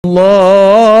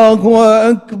الله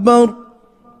أكبر.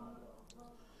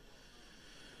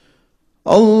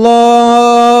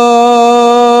 الله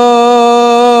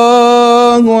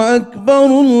أكبر.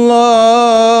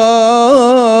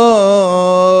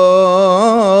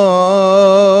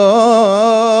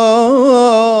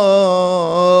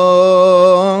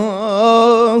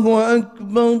 الله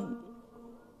أكبر.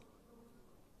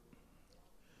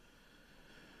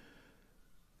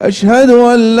 أشهد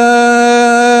أن لا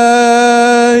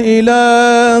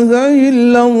إله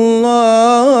إلا الله.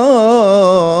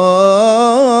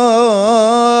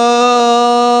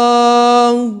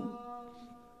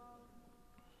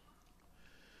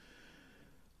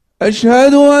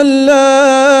 أشهد أن لا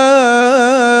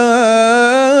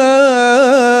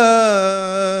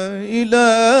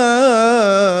إله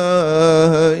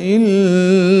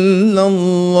إلا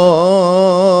الله.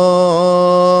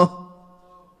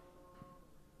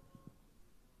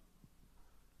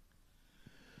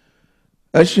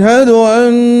 أشهد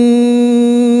أن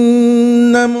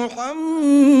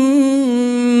محمدًا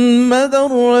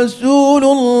رسول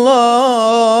الله.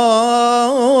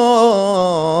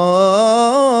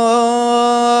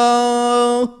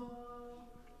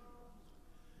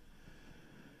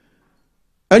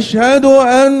 أشهد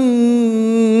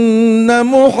أن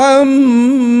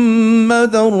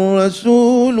محمدًا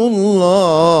رسول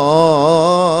الله.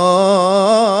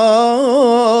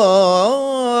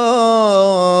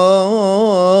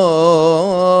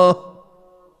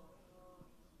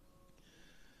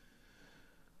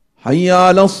 حي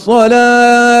على الصلاة.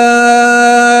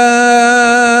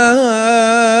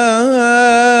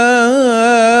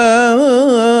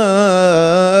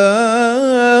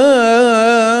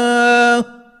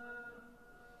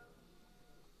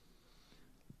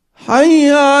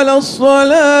 حي على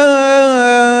الصلاة.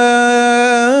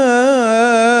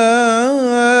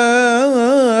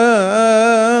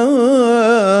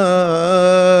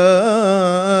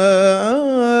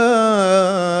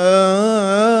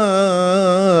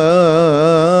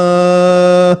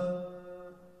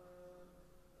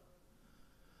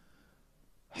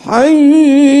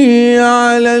 حي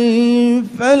على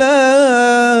الفلاح.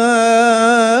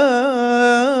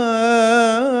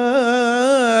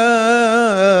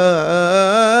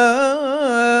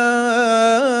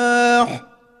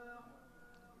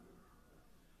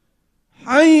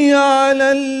 حي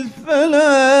على الفلاح.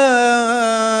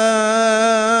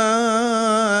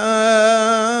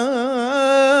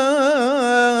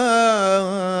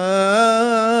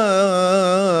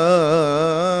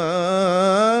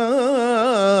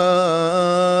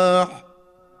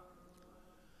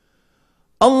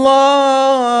 الله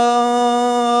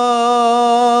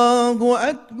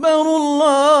أكبر.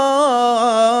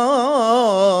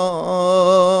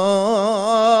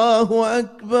 الله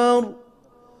أكبر.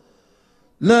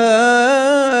 لا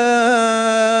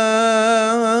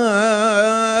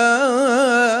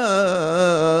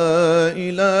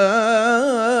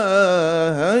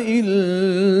إله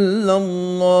إلا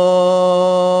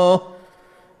الله.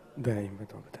 دائما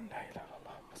وابدا لا اله الا الله.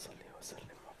 اللهم صل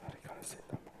وسلم وبارك على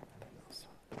سيدنا محمد.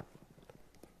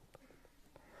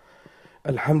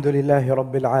 الحمد لله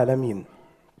رب العالمين.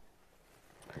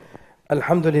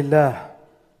 الحمد لله.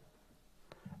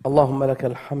 اللهم لك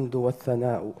الحمد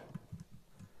والثناء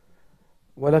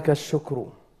ولك الشكر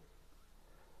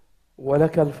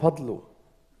ولك الفضل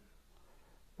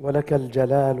ولك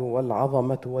الجلال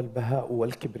والعظمة والبهاء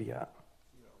والكبرياء.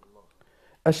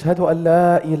 أشهد أن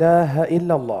لا إله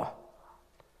إلا الله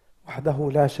وحده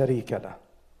لا شريك له،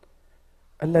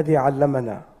 الذي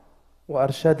علمنا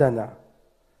وأرشدنا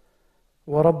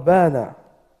وربانا،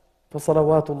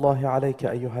 فصلوات الله عليك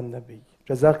أيها النبي.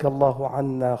 جزاك الله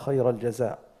عنا خير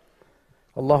الجزاء،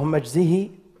 اللهم اجزه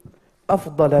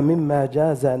أفضل مما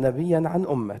جاز نبيا عن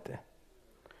أمته.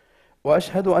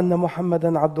 وأشهد أن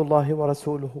محمدا عبد الله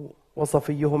ورسوله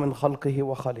وصفيه من خلقه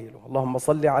وخليله. اللهم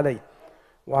صل عليه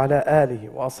وعلى آله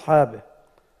وأصحابه.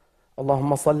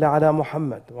 اللهم صل على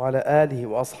محمد وعلى آله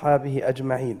وأصحابه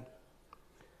أجمعين.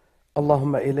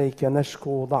 اللهم إليك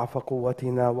نشكو ضعف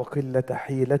قوتنا وقلة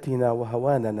حيلتنا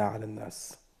وهواننا على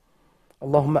الناس.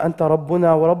 اللهم أنت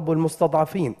ربنا ورب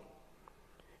المستضعفين.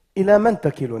 إلى من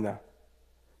تكلنا؟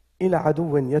 إلى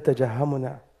عدو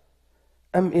يتجهمنا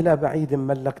أم إلى بعيد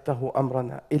ملكته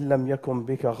أمرنا؟ إن لم يكن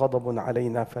بك غضب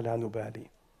علينا فلا نبالي،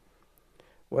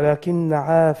 ولكن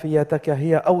عافيتك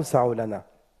هي أوسع لنا.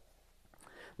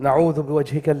 نعوذ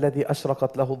بوجهك الذي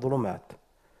أشرقت له الظلمات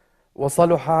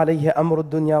وصلح عليه أمر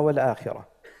الدنيا والآخرة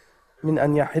من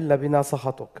أن يحل بنا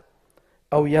سخطك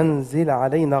أو ينزل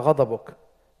علينا غضبك.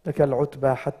 لك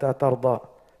العتبى حتى ترضى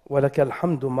ولك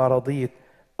الحمد ما رضيت.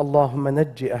 اللهم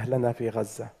نج أهلنا في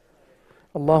غزة،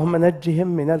 اللهم نجهم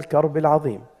من الكرب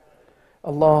العظيم،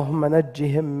 اللهم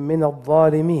نجهم من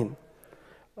الظالمين.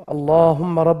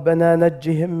 اللهم ربنا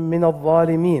نجهم من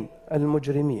الظالمين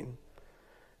المجرمين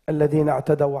الذين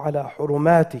اعتدوا على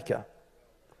حرماتك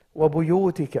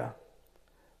وبيوتك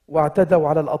واعتدوا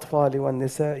على الأطفال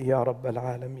والنساء يا رب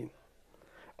العالمين.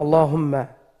 اللهم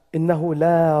إنه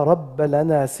لا رب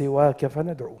لنا سواك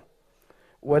فندعوه،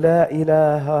 ولا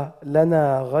إله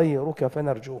لنا غيرك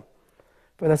فنرجوه،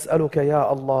 فنسألك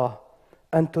يا الله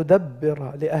أن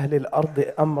تدبر لأهل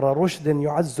الأرض أمر رشد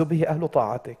يعز به أهل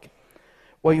طاعتك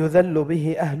ويذل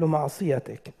به أهل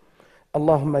معصيتك.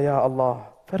 اللهم يا الله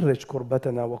فرج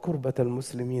كربتنا وكربة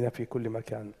المسلمين في كل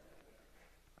مكان.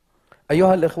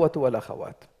 أيها الإخوة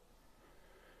والأخوات،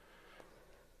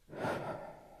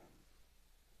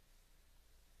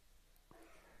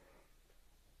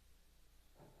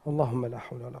 اللهم لا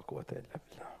حول ولا قوة إلا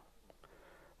بالله.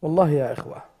 والله يا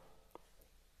إخوة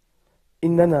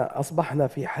إننا أصبحنا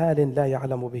في حال لا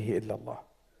يعلم به إلا الله.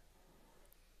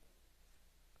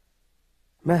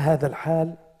 ما هذا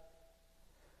الحال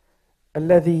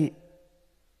الذي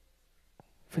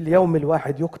في اليوم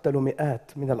الواحد يقتل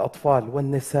مئات من الأطفال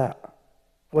والنساء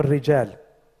والرجال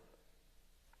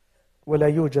ولا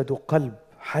يوجد قلب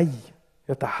حي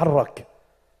يتحرك؟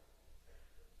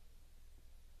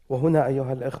 وهنا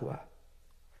أيها الإخوة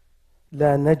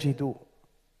لا نجد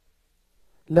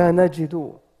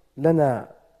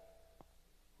لنا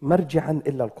مرجعا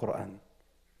إلا القرآن.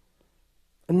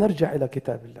 أن نرجع إلى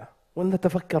كتاب الله وأن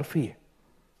نتفكر فيه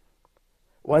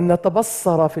وأن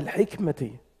نتبصر في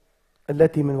الحكمة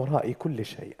التي من وراء كل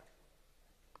شيء.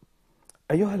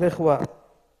 أيها الإخوة،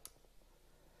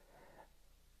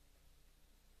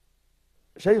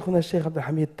 شيخنا الشيخ عبد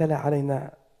الحميد تلا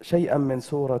علينا شيئا من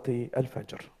سورة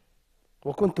الفجر،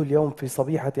 وكنت اليوم في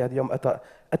صبيحة هذا اليوم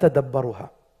أتدبرها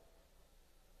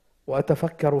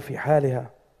وأتفكر في حالها.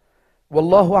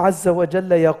 والله عز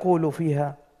وجل يقول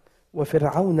فيها: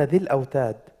 وفرعون ذي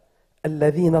الأوتاد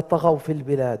الذين طغوا في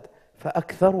البلاد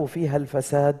فأكثروا فيها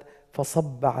الفساد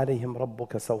فصب عليهم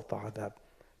ربك سوط عذاب.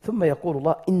 ثم يقول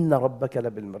الله: إن ربك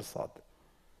لبالمرصاد.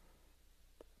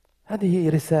 هذه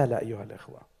رسالة أيها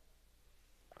الإخوة،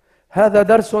 هذا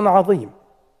درس عظيم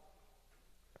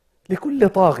لكل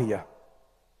طاغية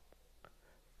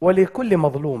ولكل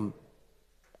مظلوم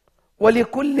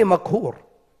ولكل مقهور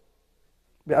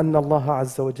بأن الله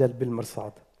عز وجل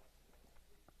بالمرصاد.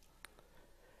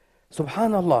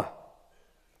 سبحان الله،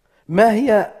 ما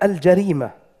هي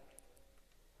الجريمة؟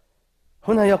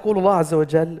 هنا يقول الله عز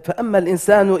وجل: فأما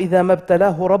الإنسان إذا ما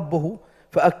ابتلاه ربه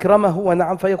فأكرمه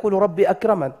ونعم فيقول ربي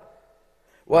أكرمن،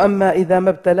 وأما إذا ما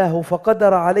ابتلاه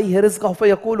فقدر عليه رزقه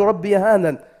فيقول ربي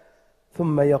أهانن.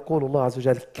 ثم يقول الله عز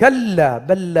وجل: كلا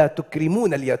بل لا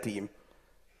تكرمون اليتيم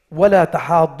ولا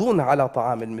تحاضون على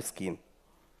طعام المسكين.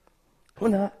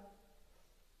 هنا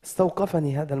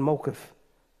استوقفني هذا الموقف،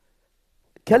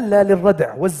 كلا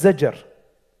للردع والزجر.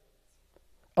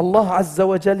 الله عز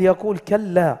وجل يقول: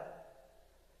 كلا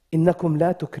إنكم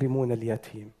لا تكرمون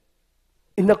اليتيم،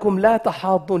 إنكم لا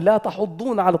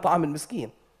تحضون على طعام المسكين.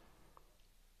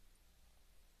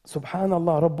 سبحان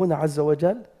الله، ربنا عز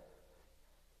وجل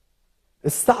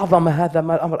استعظم هذا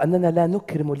الأمر، أننا لا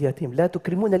نكرم اليتيم، لا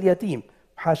تكرمون اليتيم،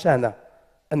 حاشانا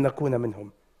أن نكون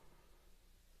منهم.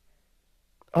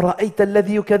 أرأيت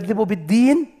الذي يكذب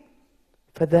بالدين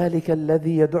فذلك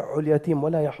الذي يدع اليتيم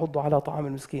ولا يحض على طعام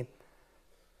المسكين.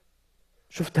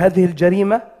 شفت هذه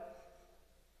الجريمة؟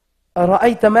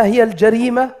 أرأيت ما هي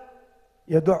الجريمة؟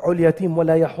 يدع اليتيم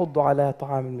ولا يحض على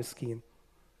طعام المسكين.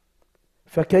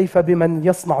 فكيف بمن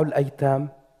يصنع الأيتام؟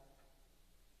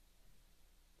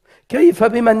 كيف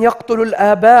بمن يقتل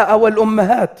الآباء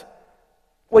والأمهات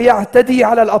ويعتدي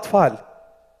على الأطفال؟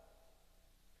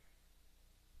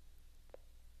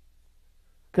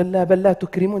 كلا بل لا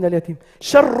تكرمون اليتيم.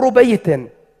 شر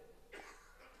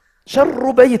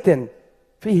بيت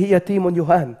فيه يتيم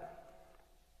يهان.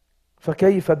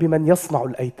 فكيف بمن يصنع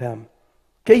الأيتام؟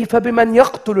 كيف بمن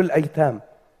يقتل الأيتام؟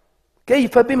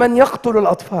 كيف بمن يقتل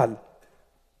الأطفال؟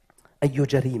 أي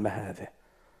جريمة هذه؟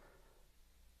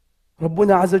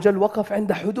 ربنا عز وجل وقف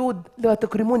عند حدود لا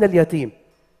تكرمون اليتيم.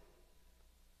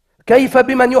 كيف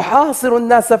بمن يحاصر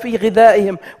الناس في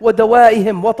غذائهم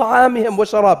ودوائهم وطعامهم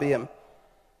وشرابهم؟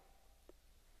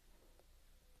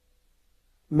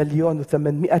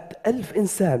 1,800,000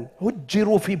 إنسان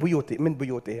هجروا من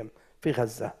بيوتهم في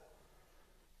غزة.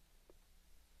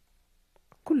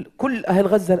 كل أهل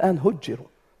غزة الآن هجروا،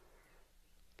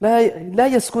 لا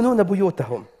يسكنون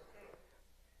بيوتهم.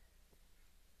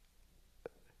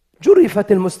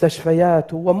 جرفت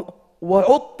المستشفيات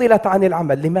وعطلت عن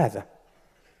العمل.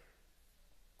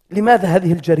 لماذا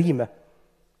هذه الجريمة؟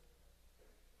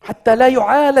 حتى لا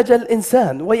يعالج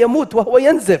الإنسان ويموت وهو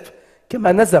ينزف.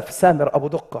 كما نزف سامر أبو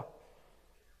دقة.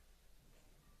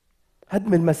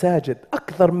 هدم المساجد،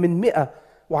 أكثر من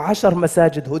 110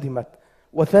 مساجد هدمت،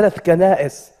 و3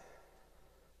 كنائس،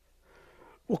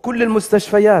 وكل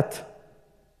المستشفيات،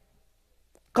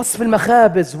 قصف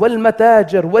المخابز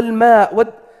والمتاجر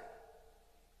والماء،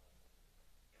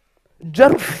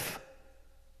 جرف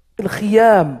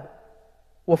الخيام،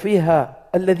 وفيها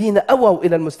الذين أووا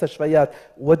إلى المستشفيات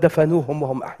ودفنوهم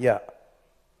وهم أحياء.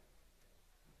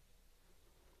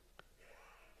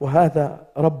 وهذا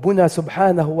ربنا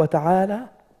سبحانه وتعالى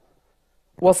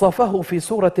وصفه في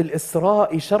سورة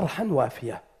الإسراء شرحا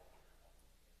وافيا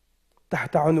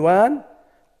تحت عنوان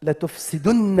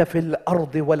لتفسدن في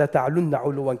الأرض ولتعلن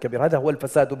علوا كبيرا. هذا هو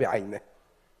الفساد بعينه،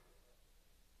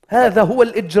 هذا هو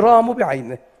الإجرام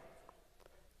بعينه.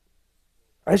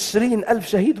 20,000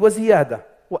 شهيد وزيادة،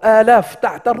 وآلاف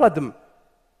تحت الردم،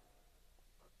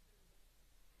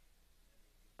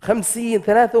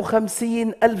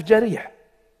 53,000 جريح،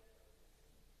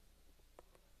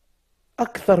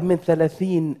 أكثر من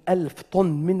 30,000 طن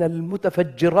من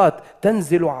المتفجرات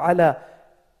تنزل على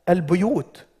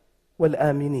البيوت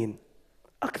والآمنين،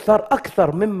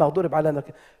 أكثر مما ضرب على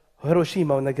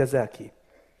هيروشيما وناغازاكي.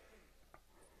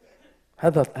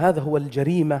 هذا هو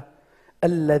الجريمة.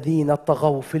 الذين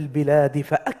طغوا في البلاد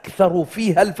فأكثروا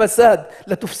فيها الفساد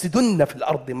لتفسدن في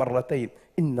الأرض مرتين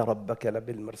إن ربك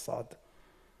لبالمرصاد.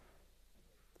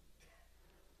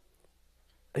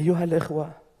 أيها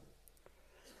الإخوة،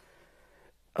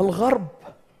 الغرب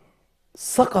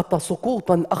سقط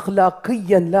سقوطا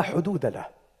أخلاقيا لا حدود له،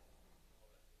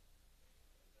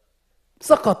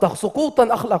 سقط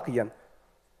سقوطا أخلاقيا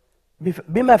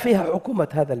بما فيها حكومة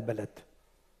هذا البلد،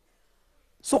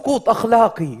 سقوط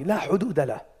أخلاقي لا حدود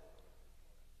له.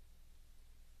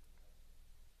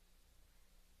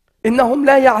 إنهم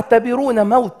لا يعتبرون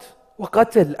موت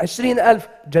وقتل 20,000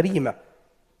 جريمة،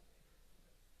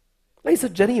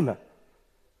 ليست جريمة.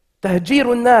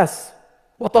 تهجير الناس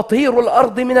وتطهير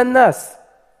الأرض من الناس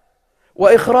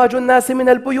وإخراج الناس من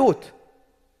البيوت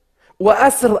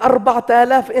وأسر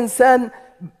 4,000 إنسان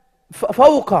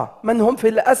فوق من هم في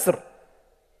الأسر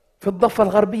في الضفة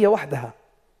الغربية وحدها،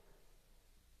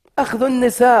 أخذ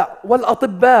النساء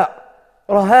والأطباء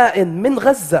رهائن من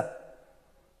غزة،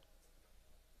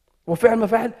 وفعل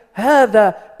مفاعل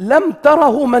هذا لم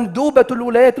تره مندوبة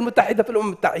الولايات المتحدة في الأمم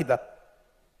المتحدة،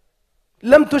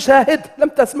 لم تشاهد، لم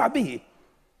تسمع به،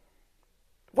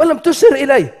 ولم تشر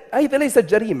إليه. هذا ليست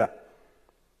جريمة.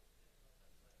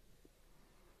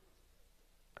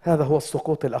 هذا هو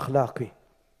السقوط الأخلاقي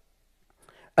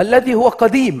الذي هو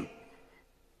قديم،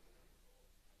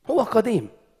 هو قديم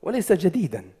وليس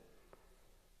جديدا.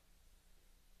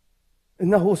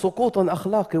 إنه سقوط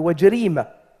أخلاقي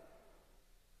وجريمة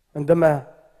عندما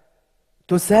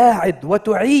تساعد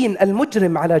وتعين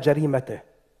المجرم على جريمته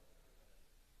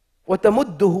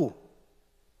وتمده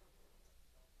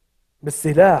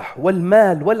بالسلاح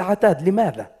والمال والعتاد.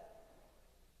 لماذا؟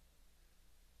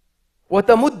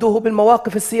 وتمده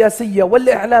بالمواقف السياسية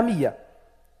والإعلامية.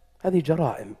 هذه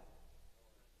جرائم،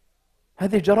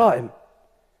 هذه جرائم.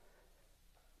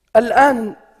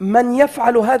 الآن من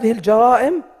يفعل هذه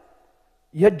الجرائم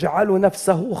يجعل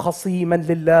نفسه خصيما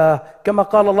لله، كما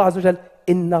قال الله عز وجل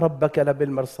إن ربك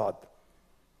لبالمرصاد،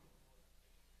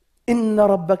 إن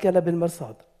ربك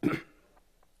لبالمرصاد.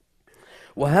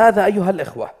 وهذا أيها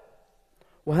الإخوة،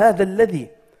 وهذا الذي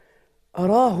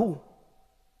أراه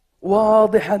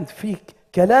واضحا في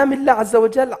كلام الله عز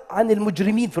وجل عن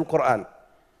المجرمين في القرآن.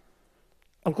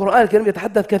 القرآن الكريم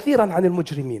يتحدث كثيرا عن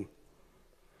المجرمين،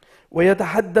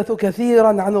 ويتحدث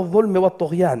كثيرا عن الظلم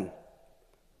والطغيان،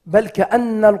 بل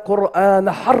كأن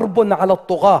القرآن حرب على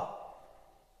الطغاة،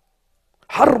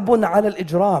 حرب على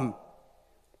الإجرام.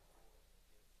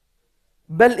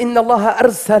 بل إن الله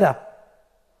أرسل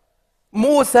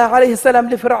موسى عليه السلام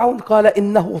لفرعون قال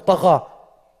إنه طغى،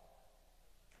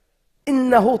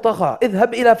 إنه طغى،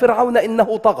 اذهب إلى فرعون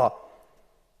إنه طغى.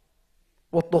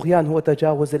 والطغيان هو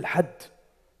تجاوز الحد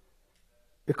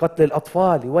بقتل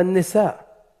الأطفال والنساء.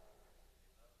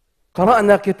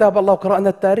 قرأنا كتاب الله وقرأنا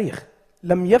التاريخ،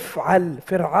 لم يفعل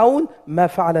فرعون ما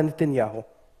فعل نتنياهو،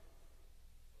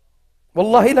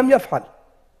 والله لم يفعل.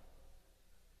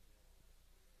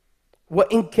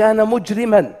 وإن كان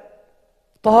مجرما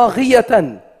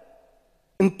طاغية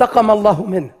انتقم الله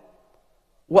منه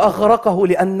وأغرقه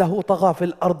لأنه طغى في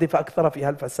الأرض فأكثر فيها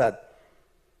الفساد.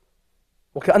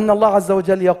 وكأن الله عز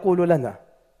وجل يقول لنا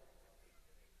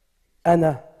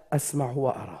أنا أسمع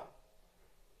وأرى.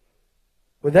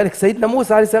 وذلك سيدنا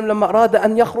موسى عليه السلام لما أراد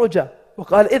أن يخرج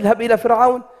وقال اذهب إلى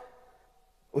فرعون،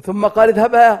 وثم قال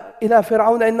اذهب إلى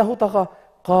فرعون إنه طغى،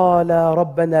 قال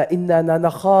ربنا إننا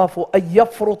نخاف أن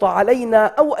يفرط علينا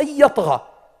أو أن يطغى.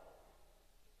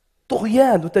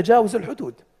 طغيان وتجاوز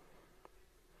الحدود.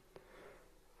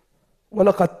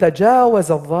 ولقد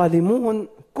تجاوز الظالمون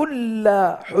كل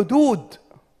حدود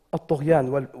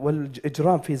الطغيان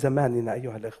والإجرام في زماننا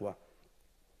أيها الإخوة.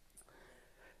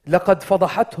 لقد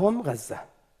فضحتهم غزة،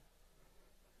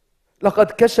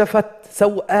 لقد كشفت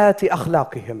سوءات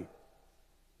أخلاقهم،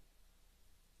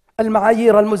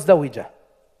 المعايير المزدوجة،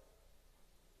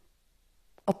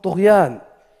 الطغيان،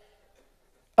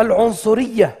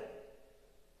 العنصرية،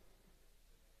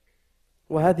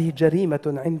 وهذه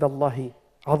جريمة عند الله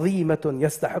عظيمة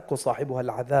يستحق صاحبها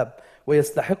العذاب،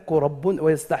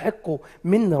 ويستحق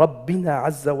من ربنا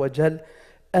عز وجل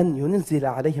أن ينزل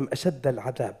عليهم أشد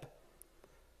العذاب.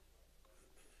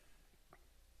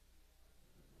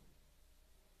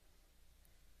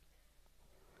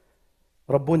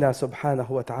 ربنا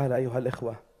سبحانه وتعالى أيها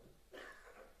الإخوة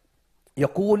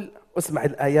يقول، اسمع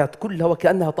الآيات كلها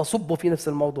وكأنها تصب في نفس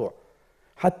الموضوع.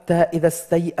 حتى إذا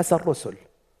استيأس الرسل،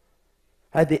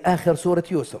 هذه آخر سورة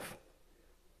يوسف.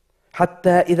 حتى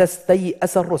إذا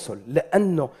استيأس الرسل،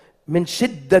 لأنه من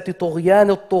شدة طغيان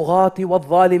الطغاة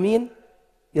والظالمين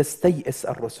يستيأس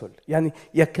الرسل، يعني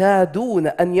يكادون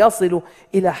أن يصلوا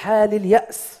إلى حال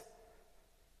اليأس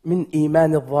من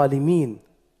إيمان الظالمين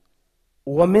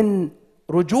ومن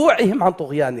رجوعهم عن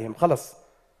طغيانهم، خلص.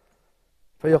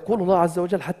 فيقول الله عز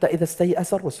وجل حتى إذا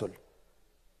استيأس الرسل.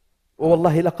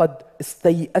 والله لقد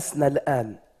استيأسنا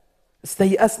الآن،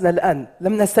 استيأسنا الآن،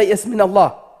 لم نستيأس من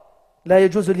الله، لا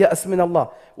يجوز اليأس من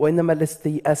الله، وإنما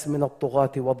الاستيأس من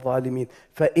الطغاة والظالمين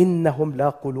فإنهم لا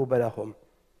قلوب لهم.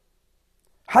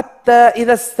 حتى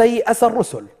إذا استيأس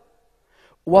الرسل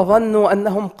وظنوا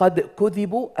أنهم قد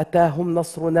كذبوا أتاهم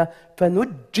نصرنا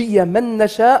فنجي من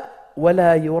نشاء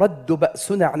ولا يرد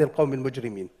بأسنا عن القوم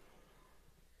المجرمين.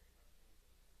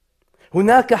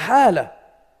 هناك حالة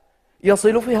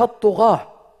يصل فيها الطغاة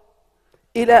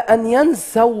إلى أن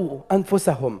ينسوا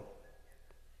أنفسهم،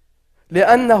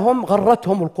 لأنهم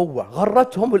غرتهم القوة،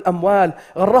 غرتهم الأموال،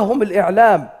 غرهم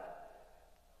الإعلام،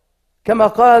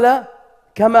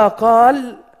 كما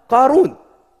قال قارون: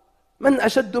 من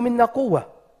أشد منا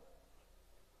قوة.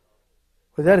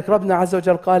 وذلك ربنا عز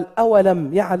وجل قال: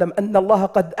 أولم يعلم أن الله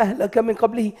قد أهلك من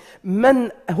قبله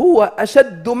من هو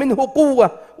أشد منه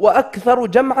قوة وأكثر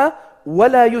جمعا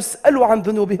ولا يسأل عن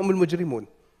ذنوبهم المجرمون.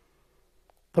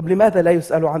 طب لماذا لا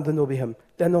يسأل عن ذنوبهم؟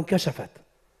 لأنهم كشفت،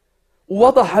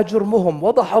 وضح جرمهم،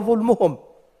 وضح ظلمهم.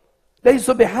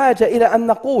 ليسوا بحاجة إلى أن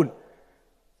نقول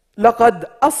لقد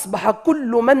أصبح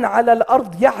كل من على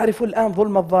الأرض يعرف الآن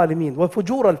ظلم الظالمين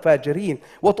وفجور الفاجرين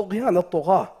وطغيان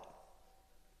الطغاة.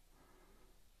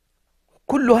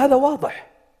 كل هذا واضح،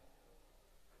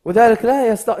 وذلك لا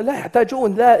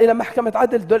يحتاجون لا إلى محكمة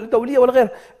عدل دولية ولا غير.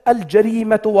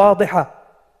 الجريمة واضحة،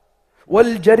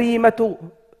 والجريمة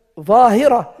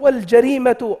ظاهرة،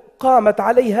 والجريمة قامت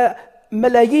عليها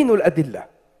ملايين الأدلة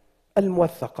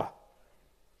الموثقة: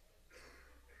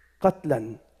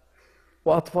 قتلا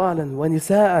وأطفالا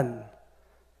ونساء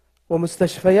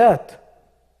ومستشفيات.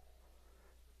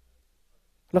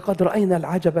 لقد رأينا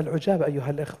العجب العجاب أيها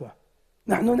الإخوة.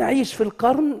 نحن نعيش في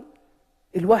القرن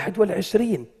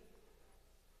 21.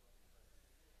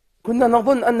 كنا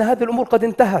نظن أن هذه الأمور قد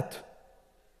انتهت،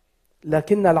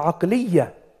 لكن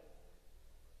العقلية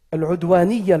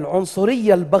العدوانية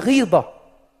العنصرية البغيضة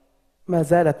ما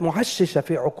زالت معششة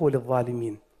في عقول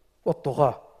الظالمين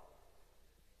والطغاة.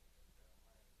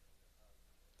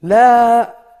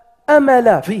 لا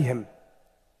أمل فيهم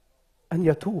أن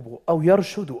يتوبوا أو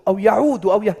يرشدوا أو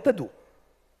يعودوا أو يهتدوا.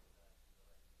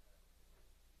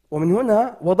 ومن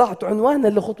هنا وضعت عنوانا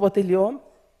لخطبة اليوم: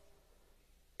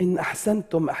 إن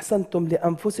أحسنتم أحسنتم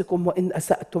لأنفسكم وإن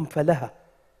أسأتم فلها،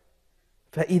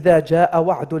 فإذا جاء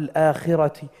وعد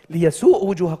الآخرة ليسوء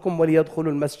وجوهكم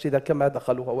وليدخلوا المسجد كما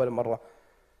دخلوه أول مرة.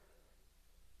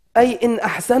 أي إن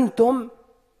أحسنتم،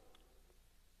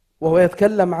 وهو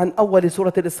يتكلم عن أول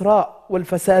سورة الإسراء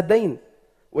والفسادين،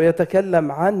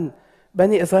 ويتكلم عن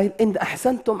بني إسرائيل: إن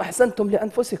أحسنتم أحسنتم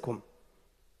لأنفسكم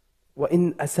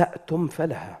وإن أسأتم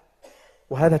فلها.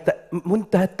 وهذا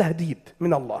منتهى التهديد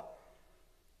من الله.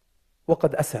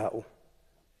 وقد أساءوا،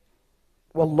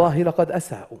 والله لقد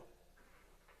أساءوا،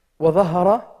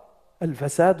 وظهر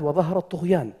الفساد وظهر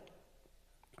الطغيان.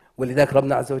 ولذلك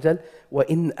ربنا عز وجل: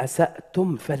 وإن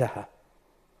أسأتم فلها،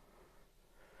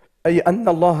 أي أن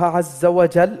الله عز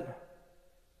وجل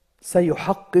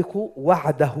سيحقق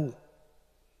وعده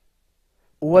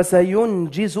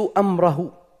وسينجز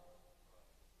أمره،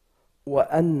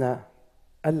 وأن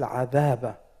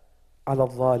العذاب على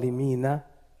الظالمين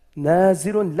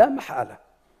نازل لا محالة.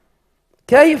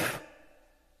 كيف؟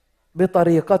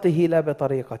 بطريقته لا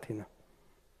بطريقتنا،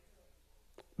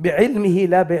 بعلمه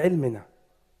لا بعلمنا.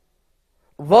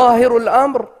 ظاهر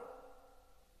الأمر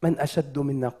من أشد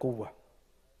منا قوة،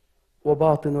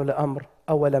 وباطن الأمر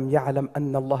أولم يعلم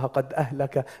أن الله قد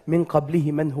أهلك من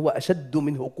قبله من هو أشد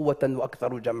منه قوة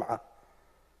وأكثر جمعا.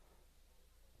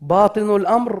 باطن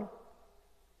الأمر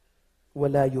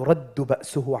ولا يرد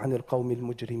بأسه عن القوم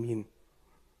المجرمين.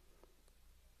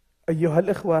 أيها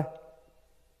الإخوة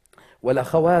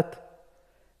والأخوات،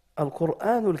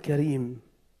 القرآن الكريم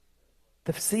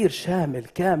تفسير شامل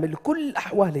كامل كل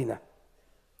أحوالنا،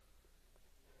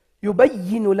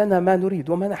 يبين لنا ما نريد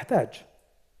وما نحتاج،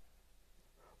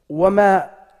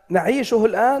 وما نعيشه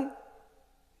الآن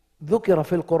ذكر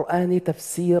في القرآن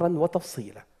تفسيرا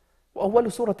وتفصيلا،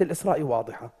 وأول سورة الإسراء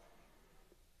واضحة.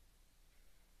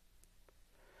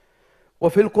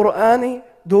 وفي القرآن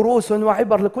دروس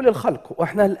وعبر لكل الخلق.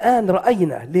 وإحنا الآن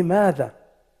رأينا لماذا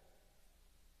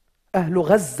أهل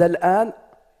غزة الآن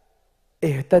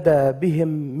اهتدى بهم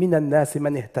من الناس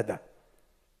من اهتدى،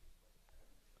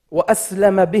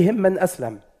 وأسلم بهم من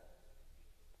أسلم،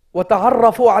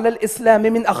 وتعرفوا على الإسلام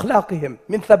من أخلاقهم،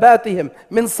 من ثباتهم،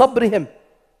 من صبرهم.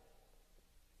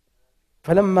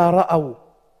 فلما رأوا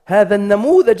هذا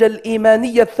النموذج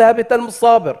الإيماني الثابت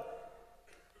الصابر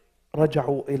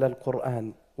رجعوا إلى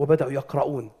القرآن وبدأوا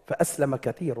يقرؤون، فأسلم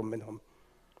كثير منهم.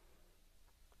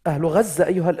 أهل غزة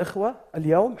أيها الإخوة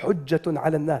اليوم حجة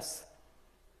على الناس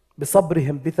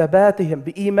بصبرهم، بثباتهم،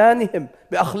 بإيمانهم،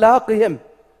 بأخلاقهم.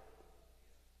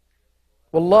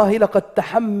 والله لقد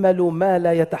تحملوا ما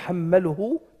لا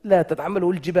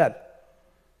تتحمله الجبال.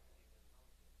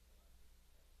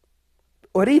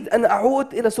 أريد أن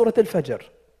أعود إلى سورة الفجر.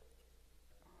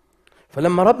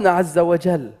 فلما ربنا عز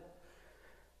وجل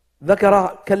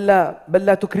ذكر كلا بل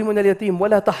لا تكرمون اليتيم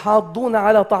ولا تحاضون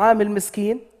على طعام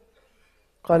المسكين،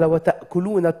 قال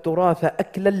وتأكلون التراث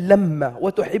أكلا لما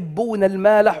وتحبون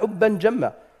المال حبا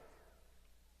جما.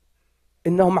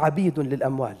 إنهم عبيد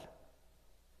للأموال،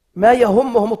 ما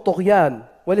يهمهم الطغيان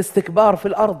والاستكبار في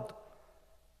الأرض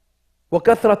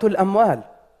وكثرة الأموال.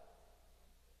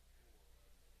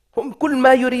 هم كل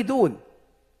ما يريدون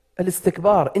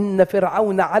الاستكبار. إن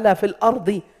فرعون علا في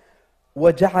الأرض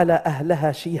وجعل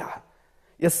أهلها شيعا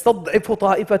يستضعف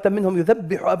طائفة منهم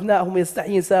يذبح أبناءهم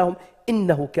ويستحيي نساءهم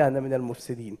إنه كان من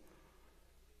المفسدين.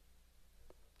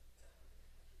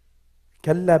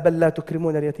 كلا بل لا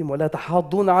تكرمون اليتيم ولا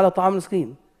تحاضون على طعام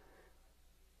المسكين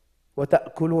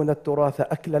وتأكلون التراث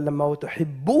أكلا لما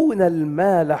وتحبون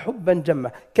المال حبا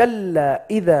جما. كلا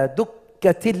إذا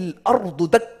دكت الأرض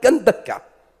دكا دكا.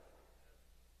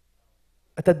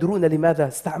 أتدرون لماذا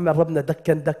استعمل ربنا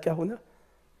دكا دكا هنا؟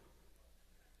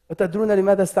 أتدرون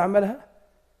لماذا استعملها؟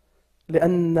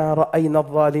 لأن رأينا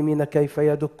الظالمين كيف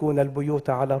يدكون البيوت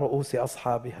على رؤوس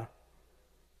أصحابها.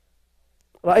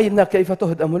 رأينا كيف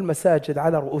تهدم المساجد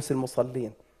على رؤوس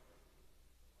المصلين.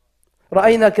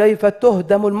 رأينا كيف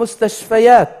تهدم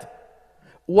المستشفيات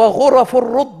وغرف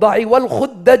الرضع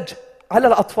والخدج على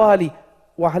الأطفال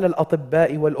وعلى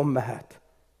الأطباء والأمهات.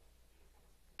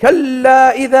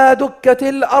 كلا إذا دكت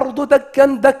الأرض دكا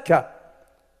دكا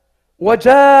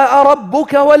وجاء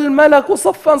ربك والملك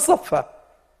صفا صفا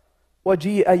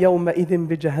وجيء يومئذ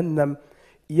بجهنم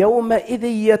يومئذ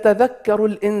يتذكر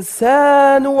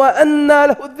الإنسان وأنى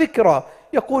له الذكرى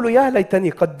يقول يا ليتني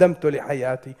قدمت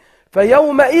لحياتي.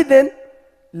 فيومئذ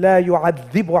لا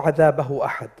يعذب عذابه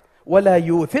أحد ولا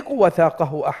يوثق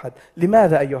وثاقه أحد.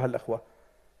 لماذا أيها الأخوة؟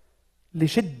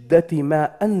 لشدة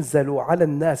ما أنزلوا على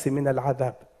الناس من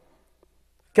العذاب،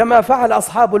 كما فعل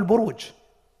أصحاب البروج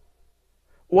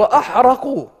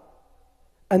وأحرقوا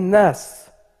الناس.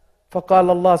 فقال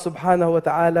الله سبحانه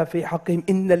وتعالى في حقهم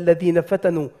إن الذين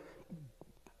فتنوا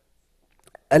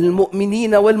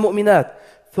المؤمنين والمؤمنات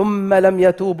ثم لم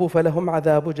يتوبوا فلهم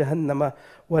عذاب جهنم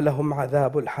ولهم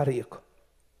عذاب الحريق.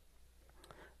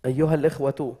 أيها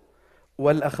الإخوة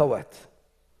والأخوات،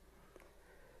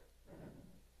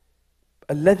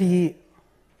 الذي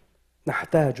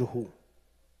نحتاجه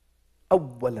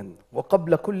أولا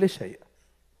وقبل كل شيء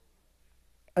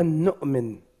أن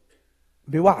نؤمن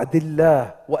بوعد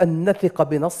الله وأن نثق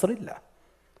بنصر الله،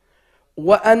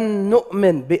 وأن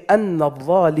نؤمن بأن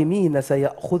الظالمين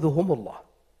سيأخذهم الله،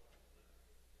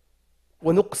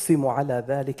 ونقسم على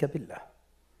ذلك بالله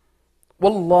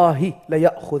والله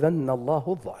ليأخذن الله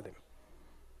الظالم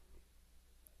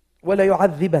ولا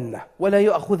يعذبنه ولا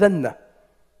يأخذنه.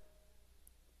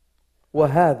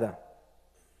 وهذا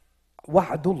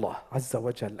وعد الله عز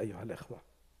وجل أيها الإخوة.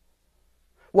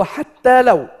 وحتى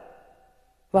لو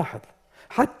لاحظ،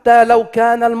 حتى لو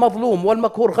كان المظلوم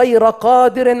والمقهور غير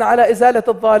قادر على إزالة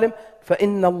الظالم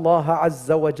فإن الله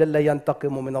عز وجل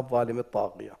ينتقم من الظالم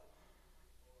الطاغية.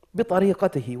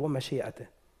 بطريقته ومشيئته.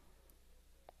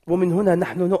 ومن هنا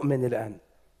نحن نؤمن الآن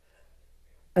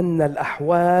أن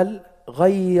الأحوال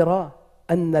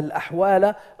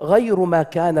غير ما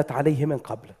كانت عليه من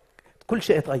قبل. كل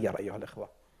شيء يتغير أيها الأخوة.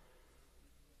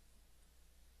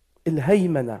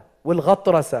 الهيمنة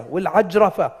والغطرسة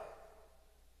والعجرفة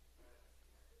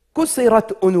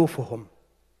كسرت أنوفهم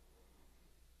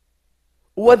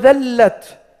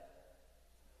وذلت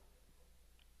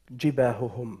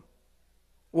جباههم،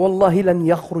 والله لن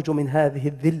يخرجوا من هذه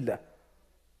الذلة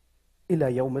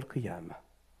إلى يوم القيامة.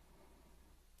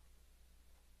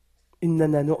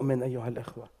 إننا نؤمن أيها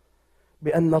الأخوة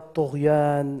بأن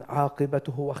الطغيان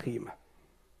عاقبته وخيمة،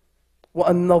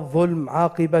 وأن الظلم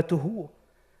عاقبته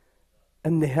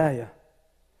النهاية.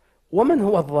 ومن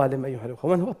هو الظالم أيها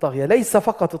الأخوة؟ ومن هو الطاغية؟ ليس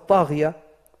فقط الطاغية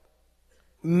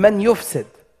من يفسد،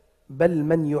 بل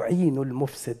من يعين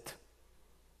المفسد.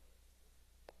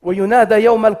 وينادى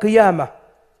يوم القيامة: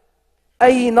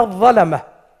 أين الظلمة؟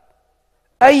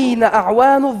 أين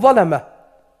أعوان الظلمة؟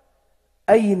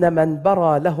 أين من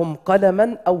برى لهم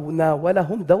قلما أو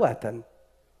ناولهم دواتا؟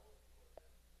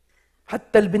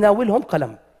 حتى اللي بناولهم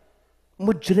قلم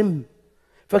مجرم،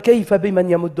 فكيف بمن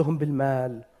يمدهم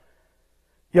بالمال،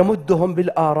 يمدهم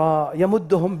بالآراء،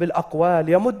 يمدهم بالأقوال،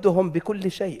 يمدهم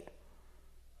بكل شيء؟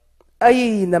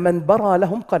 أين من برى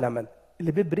لهم قلما؟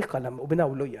 اللي بيبري قلم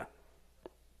وبناوله إياه.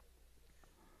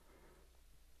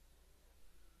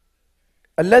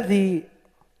 الذي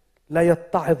لا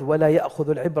يتعظ ولا يأخذ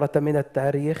العبرة من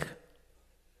التاريخ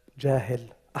جاهل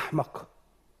أحمق.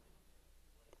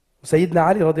 سيدنا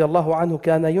علي رضي الله عنه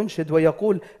كان ينشد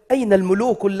ويقول: أين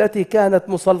الملوك التي كانت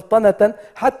مسلطنة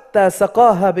حتى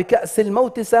سقاها بكأس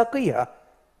الموت ساقيها؟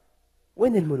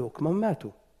 وين الملوك؟ من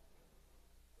ماتوا.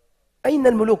 أين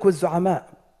الملوك والزعماء؟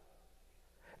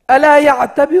 ألا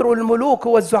يعتبر الملوك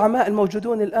والزعماء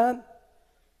الموجودون الآن؟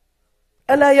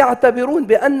 ألا يعتبرون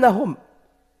بأنهم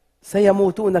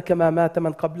سيموتون كما مات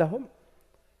من قبلهم؟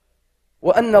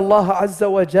 وأن الله عز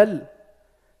وجل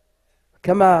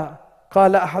كما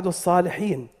قال أحد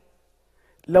الصالحين: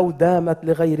 لو دامت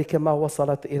لغيرك ما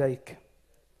وصلت إليك،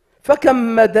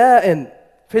 فكم مدائن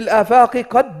في الآفاق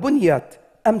قد بنيت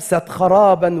أمست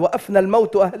خرابا وأفنى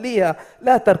الموت أهليها،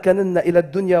 لا تركنن إلى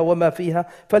الدنيا وما فيها،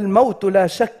 فالموت لا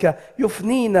شك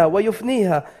يفنينا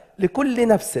ويفنيها لكل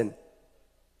نفس،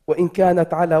 وإن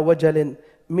كانت على وجل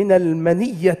من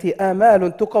المنية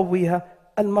آمال تقويها،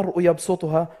 المرء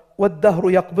يبسطها والدهر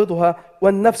يقبضها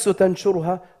والنفس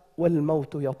تنشرها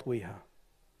والموت يطويها.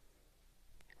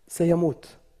 سيموت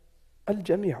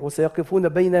الجميع وسيقفون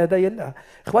بين يدي الله.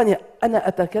 إخواني، أنا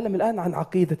أتكلم الآن عن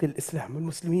عقيدة الإسلام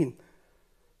والمسلمين.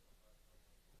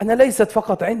 أنا ليست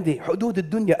فقط عندي حدود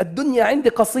الدنيا، الدنيا عندي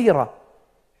قصيرة.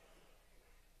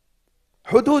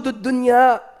 حدود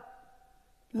الدنيا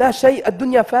لا شيء،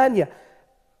 الدنيا فانية.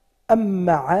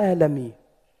 أما عالمي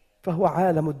فهو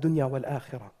عالم الدنيا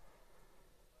والآخرة،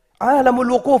 عالم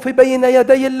الوقوف بين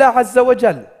يدي الله عز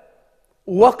وجل.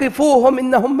 وقفوهم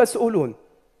إنهم مسؤولون،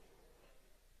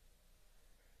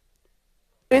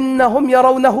 إنهم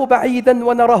يرونه بعيدا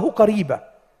ونراه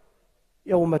قريبا،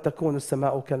 يوم تكون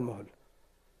السماء كالمهل.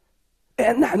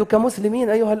 نحن كمسلمين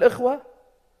أيها الإخوة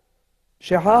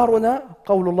شعارنا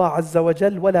قول الله عز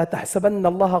وجل: ولا تحسبن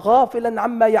الله غافلا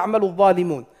عما يعمل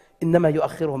الظالمون إنما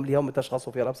يؤخرهم ليوم تشخص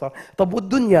فيه الأبصار. طب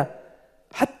والدنيا؟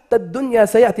 حتى الدنيا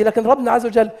سيأتي، لكن ربنا عز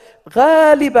وجل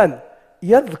غالبا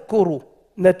يذكر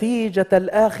نتيجة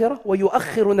الآخرة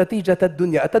ويؤخر نتيجة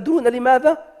الدنيا. أتدرون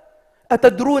لماذا؟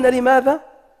 أتدرون لماذا؟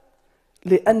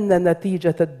 لأن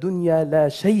نتيجة الدنيا لا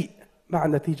شيء مع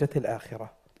نتيجة الآخرة،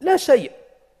 لا شيء.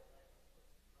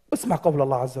 اسمع قول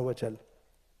الله عز وجل: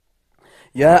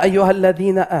 يا أيها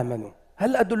الذين آمنوا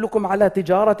هل أدلكم على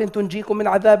تجارة تنجيكم من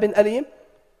عذاب أليم؟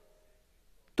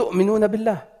 تؤمنون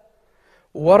بالله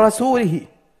ورسوله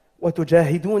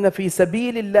وتجاهدون في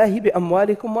سبيل الله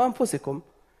بأموالكم وأنفسكم،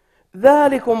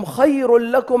 ذلكم خير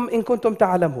لكم إن كنتم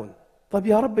تعلمون. طب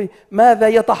يا ربي، ماذا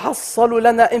يتحصل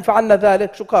لنا إن فعلنا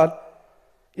ذلك؟ شو قال؟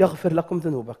 يغفر لكم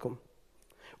ذنوبكم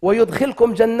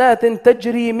ويدخلكم جنات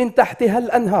تجري من تحتها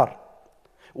الأنهار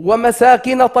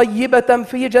ومساكن طيبة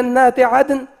في جنات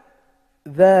عدن،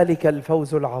 ذلك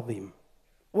الفوز العظيم.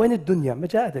 وين الدنيا؟ ما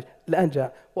جاءت الآن،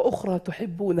 جاء: وأخرى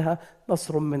تحبونها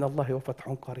نصر من الله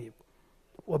وفتح قريب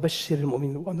وبشر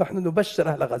المؤمنين. ونحن نبشر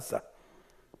أهل غزة.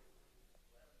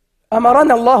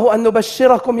 أمرنا الله أن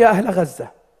نبشركم يا أهل غزة،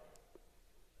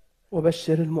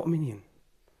 وبشر المؤمنين،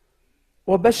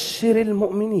 وبشر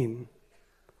المؤمنين،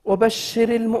 وبشر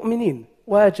المؤمنين.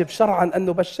 واجب شرعا أن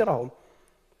نبشرهم،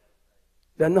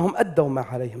 لأنهم أدوا ما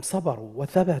عليهم، صبروا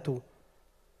وثبتوا.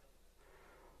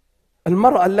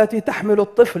 المرأة التي تحمل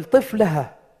الطفل،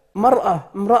 طفلها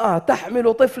امرأة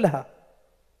تحمل طفلها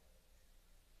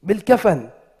بالكفن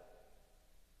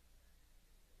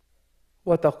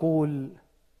وتقول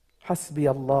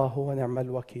حسبي الله ونعم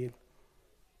الوكيل،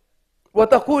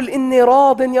 وتقول إني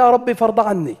راض يا رب فارض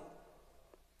عني،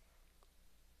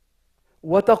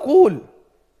 وتقول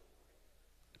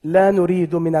لا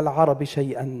نريد من العرب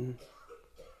شيئا،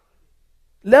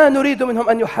 لا نريد منهم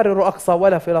أن يحرروا أقصى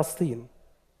ولا فلسطين،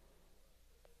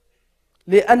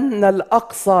 لأن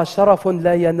الأقصى شرف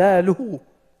لا يناله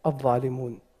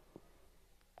الظالمون،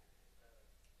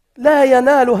 لا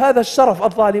ينال هذا الشرف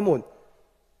الظالمون،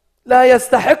 لا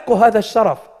يستحق هذا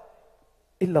الشرف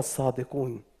إلا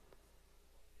الصادقون.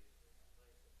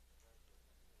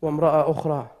 وامرأة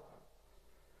أخرى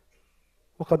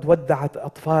وقد ودعت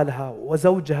أطفالها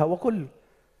وزوجها وكل،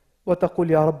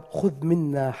 وتقول يا رب خذ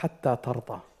منا حتى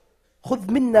ترضى،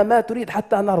 خذ منا ما تريد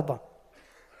حتى نرضى.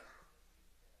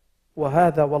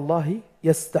 وهذا والله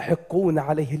يستحقون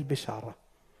عليه البشارة.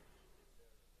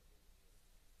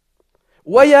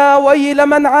 ويا ويل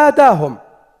من عاداهم،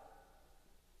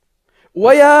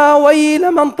 ويا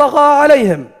ويل من طغى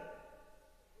عليهم،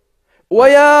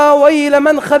 ويا ويل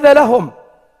من خذلهم،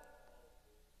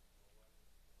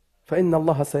 فإن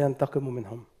الله سينتقم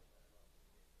منهم.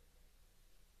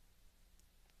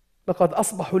 لقد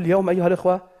أصبحوا اليوم أيها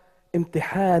الإخوة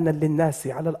امتحانا للناس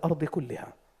على الأرض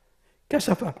كلها.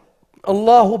 كشف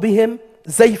الله بهم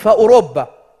زيف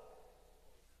أوروبا،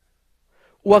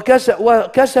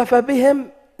 وكشف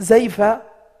بهم زيف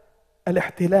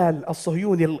الاحتلال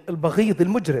الصهيوني البغيض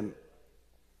المجرم.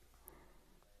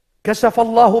 كشف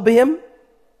الله بهم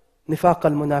نفاق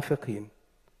المنافقين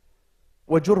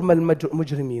وجرم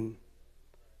المجرمين.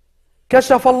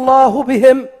 كشف الله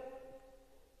بهم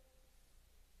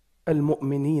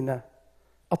المؤمنين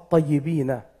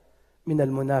الطيبين من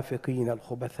المنافقين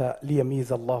الخبثاء،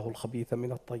 ليميز الله الخبيث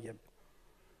من الطيب.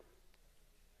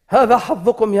 هذا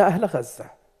حظكم يا أهل غزة،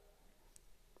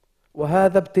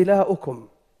 وهذا ابتلاؤكم،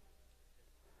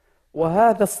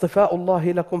 وهذا اصطفاء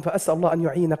الله لكم، فأسأل الله أن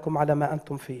يعينكم على ما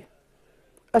أنتم فيه،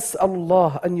 أسأل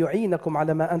الله أن يعينكم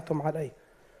على ما أنتم عليه،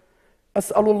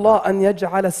 أسأل الله أن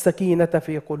يجعل السكينة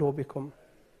في قلوبكم،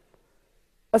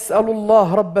 أسأل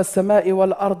الله رب السماء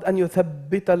والأرض أن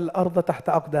يثبت الأرض تحت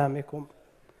أقدامكم،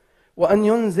 وأن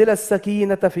ينزل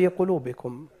السكينة في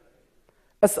قلوبكم.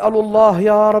 أسأل الله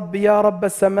يا رب، يا رب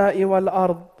السماء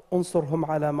والأرض، انصرهم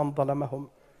على من ظلمهم،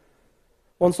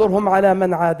 وانصرهم على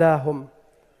من عاداهم.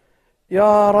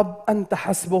 يا رب أنت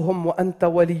حسبهم وأنت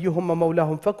وليهم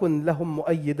ومولاهم، فكن لهم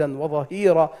مؤيدا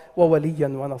وظهيرا ووليا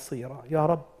ونصيرا. يا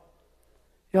رب،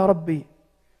 يا ربي،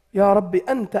 يا ربي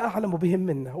أنت أعلم بهم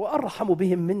منا وأرحم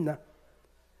بهم منا.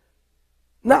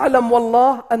 نعلم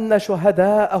والله أن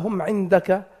شهداءهم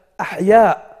عندك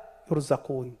أحياء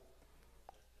يرزقون،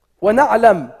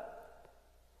 ونعلم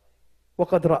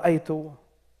وقد رأيت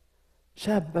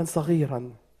شابا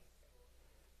صغيرا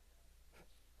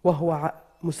وهو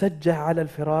مسجع على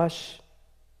الفراش،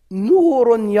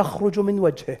 نور يخرج من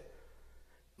وجهه،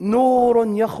 نور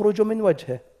يخرج من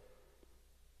وجهه،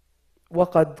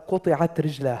 وقد قطعت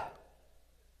رجلاه،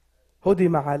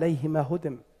 هدم عليه ما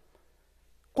هدم،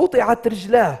 قطعت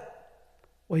رجلاه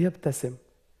ويبتسم،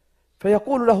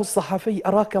 فيقول له الصحفي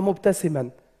أراك مبتسما،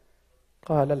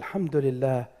 قال الحمد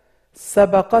لله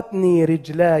سبقتني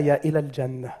رجلاي إلى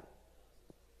الجنة،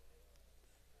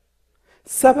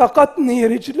 سبقتني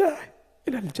رجلاي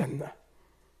إلى الجنة.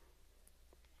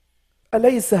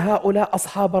 أليس هؤلاء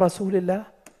أصحاب رسول الله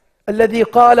الذي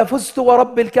قال فزت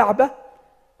ورب الكعبة؟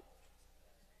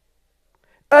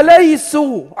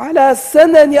 أليسوا على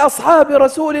سنن أصحاب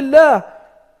رسول الله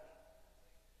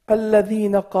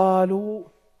الذين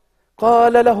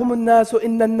قال لهم الناس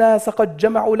إن الناس قد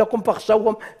جمعوا لكم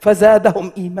فاخشوهم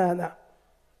فزادهم إيمانا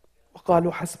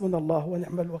وقالوا حسبنا الله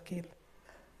ونعم الوكيل.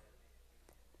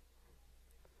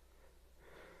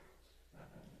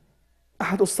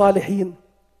 أحد الصالحين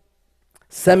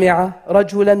سمع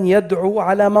رجلا يدعو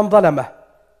على من ظلمه،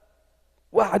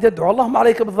 واحد يدعو اللهم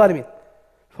عليك بالظالمين،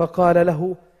 فقال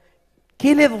له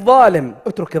كل الظالم،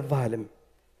 اترك الظالم،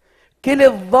 كل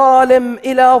الظالم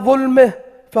إلى ظلمه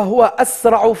فهو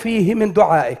أسرع فيه من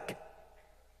دعائك.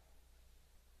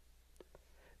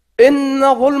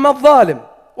 إن ظلم الظالم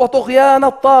وطغيان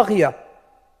الطاغية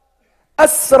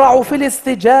أسرع في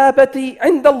الاستجابة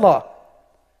عند الله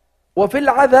وفي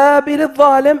العذاب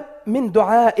للظالم من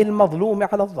دعاء المظلوم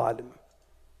على الظالم.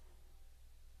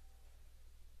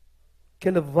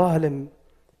 كل الظالم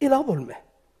إلى ظلمه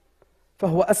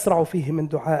فهو أسرع فيه من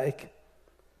دعائك.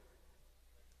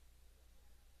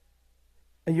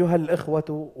 أيها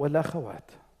الإخوة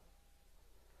والأخوات،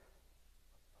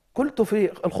 قلت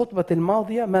في الخطبة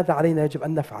الماضية ماذا علينا يجب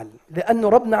أن نفعل، لأن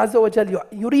ربنا عز وجل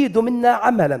يريد منا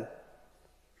عملا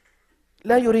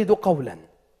لا يريد قولا.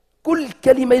 كل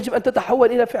كلمة يجب أن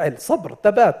تتحول إلى فعل، صبر،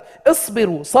 ثبات،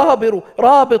 اصبروا، صابروا،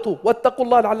 رابطوا، واتقوا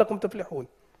الله لعلكم تفلحون.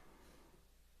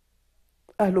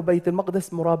 أهل بيت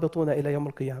المقدس مرابطون إلى يوم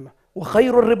القيامة،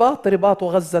 وخير الرباط رباط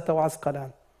غزة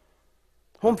وعسقلان،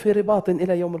 هم في رباط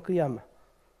إلى يوم القيامة.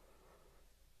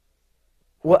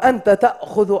 وأنت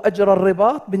تأخذ أجر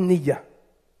الرباط بالنية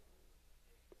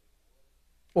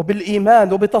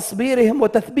وبالإيمان وبتصبيرهم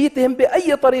وتثبيتهم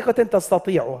بأي طريقة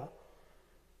تستطيعها.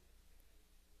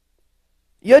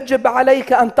 يجب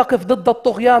عليك أن تقف ضد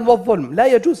الطغيان والظلم، لا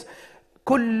يجوز.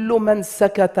 كل من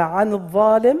سكت عن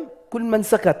الظالم، كل من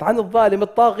سكت عن الظالم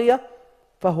الطاغية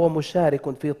فهو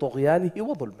مشارك في طغيانه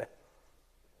وظلمه.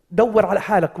 دور على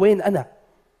حالك، وين أنا؟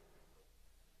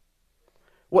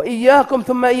 وإياكم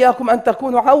ثم إياكم أن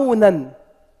تكونوا عونا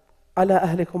على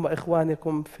أهلكم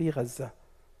وإخوانكم في غزة،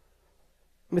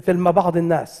 مثل ما بعض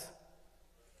الناس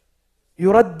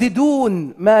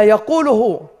يرددون ما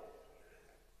يقوله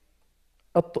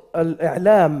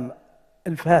الإعلام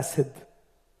الفاسد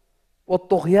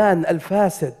والطغيان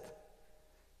الفاسد،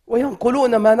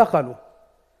 وينقلون ما نقلوا.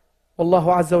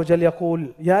 والله عز وجل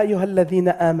يقول: يا أيها الذين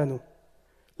آمنوا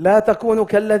لا تكونوا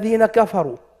كالذين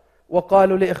كفروا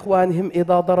وقالوا لإخوانهم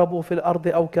إذا ضربوا في الأرض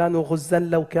أو كانوا غزا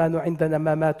لو كانوا عندنا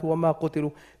ما ماتوا وما قتلوا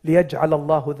ليجعل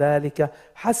الله ذلك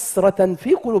حسرة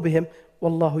في قلوبهم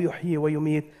والله يحيي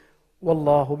ويميت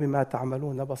والله بما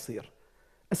تعملون بصير.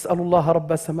 أسأل الله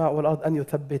رب السماء والأرض أن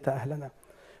يثبت أهلنا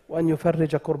وأن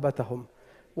يفرج كربتهم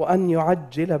وأن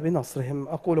يعجل بنصرهم.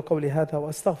 أقول قولي هذا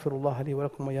وأستغفر الله لي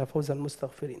ولكم ويا فوز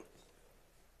المستغفرين.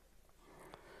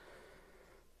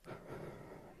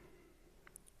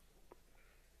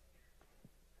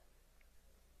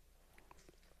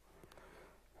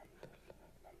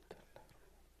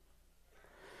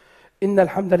 إن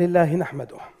الحمد لله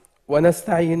نحمده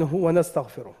ونستعينه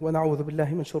ونستغفره ونعوذ بالله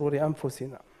من شرور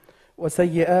أنفسنا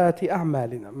وسيئات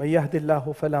أعمالنا، من يهد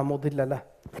الله فلا مضل له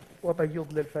ومن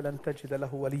يضلل فلن تجد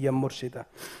له وليا مرشدا.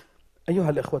 أيها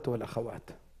الإخوة والأخوات،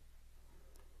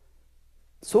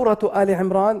 سورة آل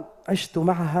عمران عشت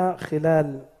معها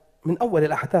خلال من أول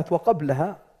الأحداث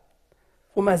وقبلها،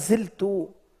 وما زلت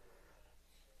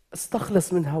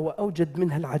استخلص منها وأوجد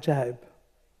منها العجائب،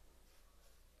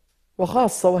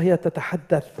 وخاصة وهي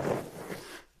تتحدث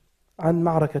عن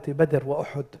معركة بدر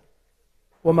وأحد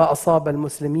وما أصاب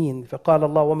المسلمين، فقال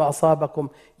الله: وما أصابكم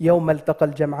يوم التقى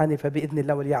الجمعان فبإذن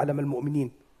الله وليعلم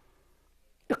المؤمنين.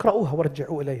 اقرأوها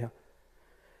وارجعوا إليها.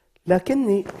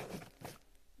 لكني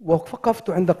وقفت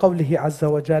عند قوله عز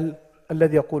وجل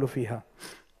الذي يقول فيها: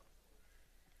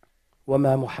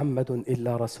 وما محمد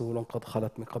إلا رسول قد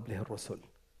خلت من قبله الرسل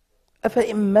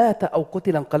أفإن مات أو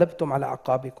قتل انقلبتم على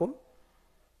أعقابكم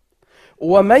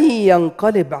ومن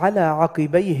ينقلب على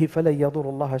عقبيه فلن يضر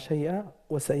الله شيئا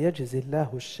وسيجزي الله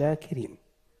الشاكرين.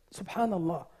 سبحان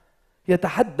الله،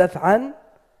 يتحدث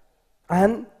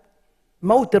عن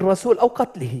موت الرسول أو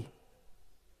قتله،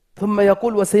 ثم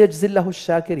يقول وسيجزي الله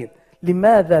الشاكرين.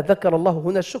 لماذا ذكر الله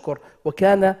هنا الشكر؟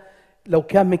 وكان لو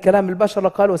كان من كلام البشر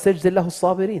لقال وسيجزي الله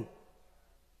الصابرين،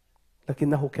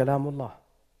 لكنه كلام الله.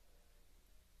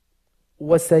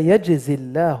 وسيجزي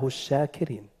الله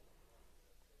الشاكرين،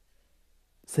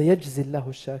 سيجزي الله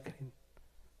الشاكرين.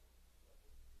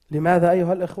 لماذا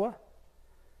أيها الإخوة؟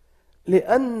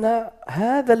 لأن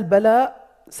هذا البلاء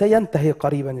سينتهي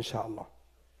قريبا إن شاء الله،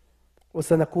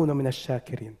 وسنكون من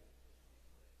الشاكرين،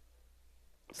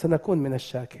 سنكون من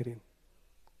الشاكرين.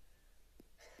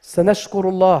 سنشكر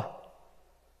الله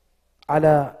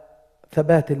على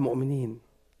ثبات المؤمنين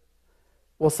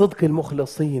وصدق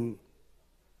المخلصين،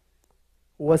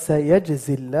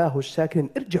 وسيجزي الله الشاكرين.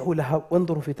 ارجعوا لها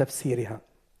وانظروا في تفسيرها.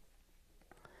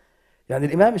 يعني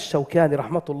الإمام الشوكاني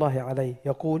رحمة الله عليه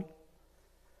يقول: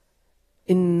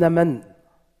 إن من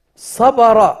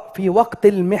صبر في وقت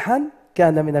المحن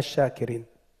كان من الشاكرين،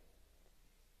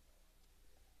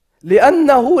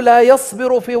 لأنه لا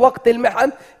يصبر في وقت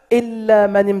المحن إلا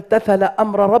من امتثل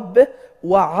أمر ربه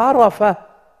وعرف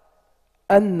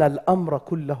أن الأمر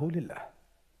كله لله.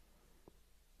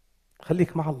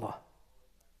 خليك مع الله،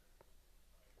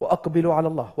 وأقبلوا على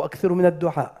الله، وأكثروا من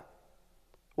الدعاء،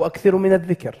 وأكثروا من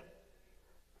الذكر،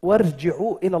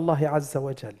 وارجعوا إلى الله عز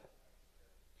وجل.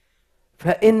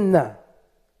 فإن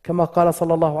كما قال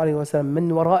صلى الله عليه وسلم: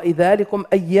 من وراء ذلكم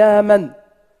أياما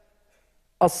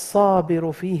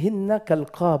الصابر فيهن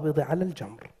كالقابض على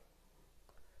الجمر،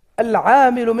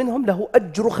 العامل منهم له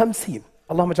أجر 50.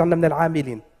 اللهم اجعلنا من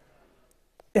العاملين.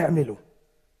 اعملوا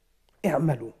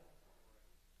اعملوا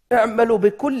اعملوا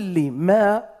بكل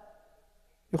ما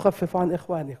يخفف عن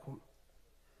إخوانكم.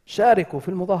 شاركوا في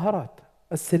المظاهرات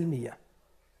السلمية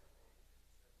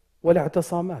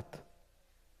والاعتصامات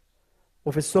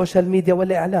وفي السوشيال ميديا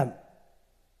والإعلام،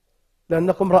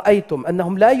 لأنكم رأيتم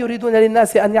أنهم لا يريدون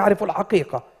للناس أن يعرفوا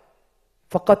الحقيقة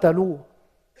فقتلوا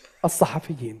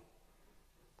الصحفيين.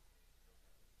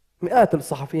 مئات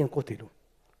الصحفيين قتلوا.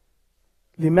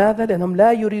 لماذا؟ لأنهم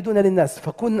لا يريدون للناس.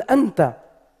 فكن أنت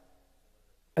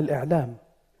الإعلام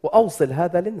وأوصل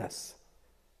هذا للناس.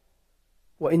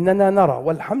 وإننا نرى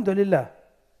والحمد لله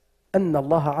أن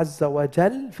الله عز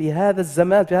وجل في هذا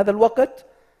الزمان في هذا الوقت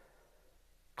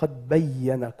قد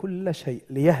بين كل شيء،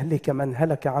 ليهلك من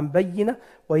هلك عن بينة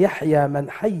ويحيى من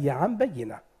حي عن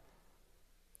بينة.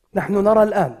 نحن نرى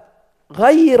الآن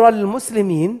غير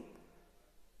المسلمين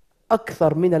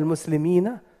أكثر من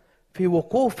المسلمين في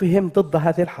وقوفهم ضد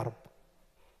هذه الحرب.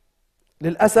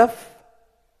 للأسف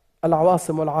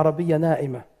العواصم العربية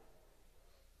نائمة،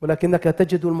 ولكنك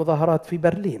تجد المظاهرات في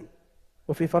برلين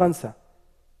وفي فرنسا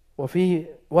وفي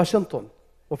واشنطن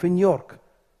وفي نيويورك.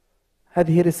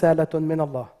 هذه رسالة من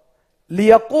الله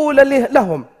ليقول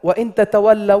لهم وإن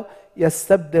تتولوا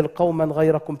يستبدل قوما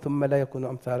غيركم ثم لا يكونوا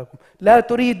أمثالكم. لا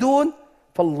تريدون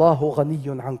فالله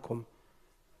غني عنكم.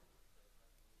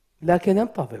 لكن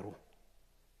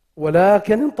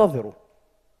انتظروا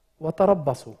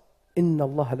وتربصوا، إن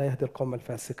الله لا يهدي القوم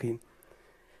الفاسقين.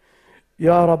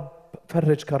 يا رب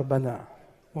فرج كربنا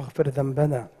واغفر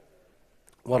ذنبنا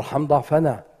وارحم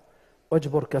ضعفنا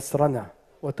واجبر كسرنا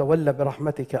وتولى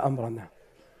برحمتك أمرنا.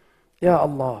 يا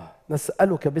الله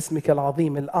نسألك باسمك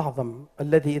العظيم الأعظم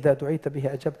الذي إذا دعيت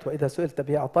به أجبت وإذا سئلت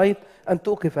به أعطيت أن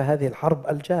توقف هذه الحرب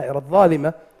الجائرة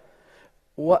الظالمة،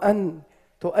 وأن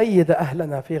تؤيد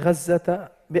أهلنا في غزة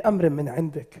بأمر من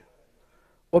عندك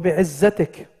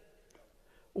وبعزتك،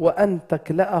 وأن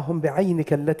تكلأهم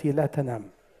بعينك التي لا تنام.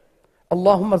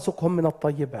 اللهم ارزقهم من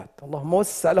الطيبات، اللهم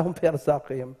وسع لهم في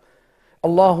أرزاقهم،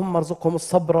 اللهم ارزقهم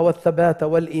الصبر والثبات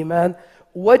والإيمان،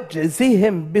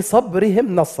 واجزهم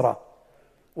بصبرهم نصرا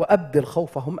وأبدل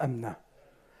خوفهم أمنا.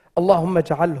 اللهم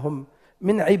اجعلهم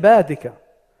من عبادك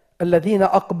الذين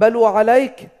أقبلوا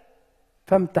عليك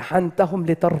فامتحنتهم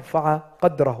لترفع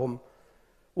قدرهم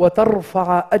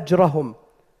وترفع أجرهم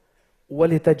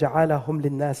ولتجعلهم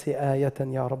للناس آية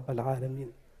يا رب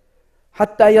العالمين،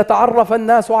 حتى يتعرف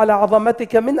الناس على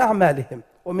عظمتك من أعمالهم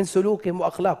ومن سلوكهم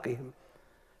وأخلاقهم.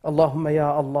 اللهم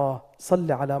يا الله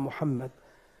صل على محمد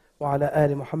وعلى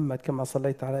آل محمد كما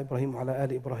صليت على إبراهيم وعلى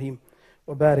آل إبراهيم،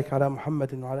 وبارك على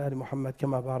محمد وعلى آل محمد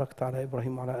كما باركت على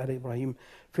إبراهيم وعلى آل إبراهيم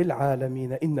في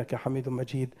العالمين إنك حميد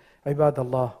مجيد. عباد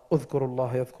الله اذكروا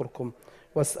الله يذكركم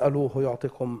واسألوه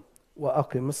يعطكم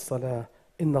وأقم الصلاة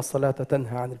إن الصلاة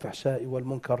تنهى عن الفحشاء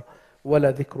والمنكر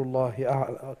ولذكر الله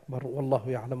أكبر والله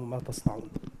يعلم ما تصنعون.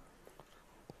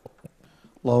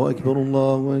 الله أكبر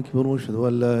الله أكبر، أشهد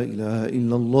أن لا إله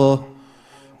إلا الله،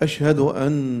 أشهد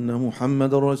أن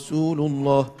محمد رسول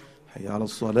الله. حي على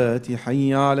الصلاة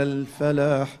حي على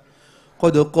الفلاح،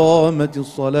 قد قامت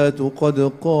الصلاة قد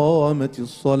قامت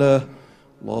الصلاة.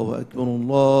 الله أكبر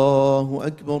الله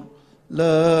أكبر،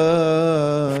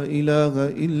 لا إله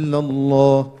إلا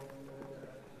الله.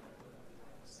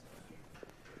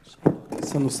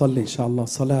 سنصلي إن شاء الله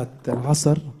صلاة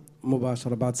العصر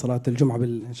مباشرة بعد صلاة الجمعة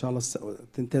إن شاء الله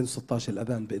 2:16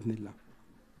 الأذان بإذن الله.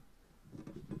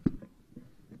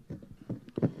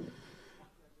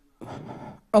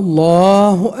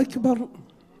 الله أكبر.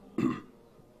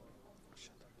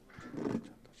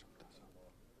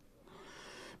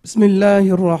 بسم الله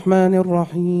الرحمن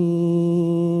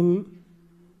الرحيم.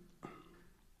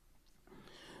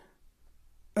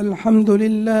 الحمد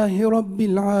لله رب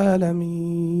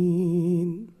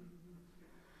العالمين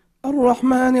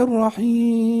الرحمن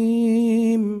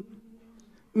الرحيم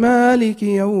مالك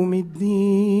يوم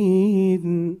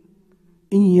الدين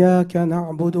إياك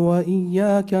نعبد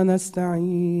وإياك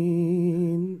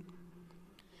نستعين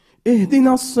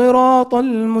اهدنا الصراط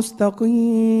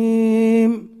المستقيم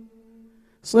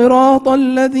صراط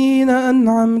الذين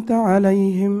أنعمت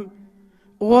عليهم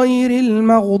غير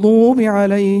المغضوب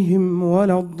عليهم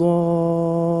ولا الضالين.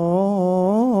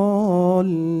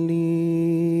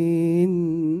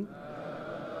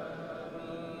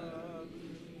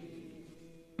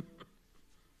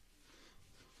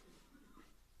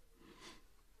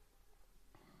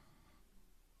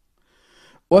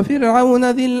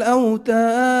 وفرعون ذي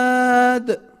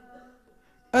الأوتاد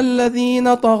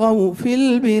الذين طغوا في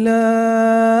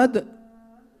البلاد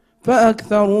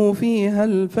فأكثروا فيها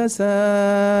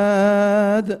الفساد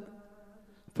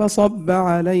فصب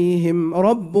عليهم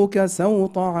ربك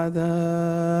سوط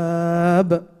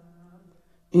عذاب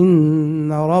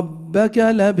إن ربك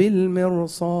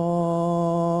لبالمرصاد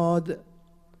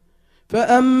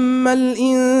فأما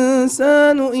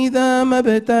الإنسان إذا ما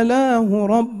ابتلاه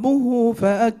ربه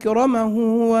فأكرمه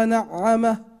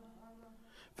ونعمه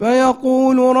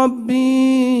فيقول ربي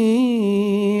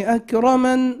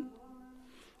أكرمن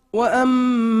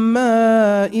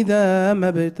وأما إذا ما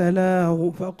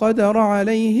ابتلاه فقدر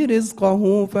عليه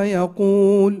رزقه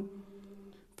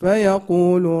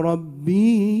فيقول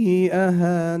ربي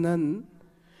أهانن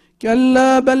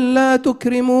كلا بل لا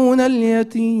تكرمون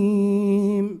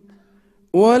اليتيم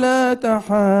ولا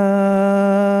تحاضون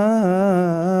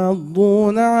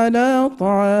على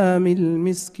طعام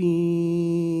المسكين.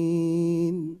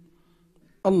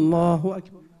 الله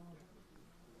أكبر.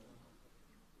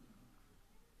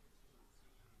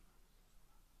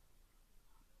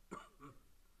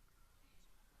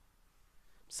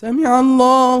 سمع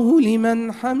الله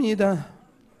لمن حمده.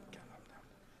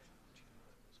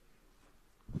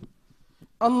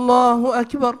 الله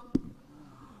أكبر.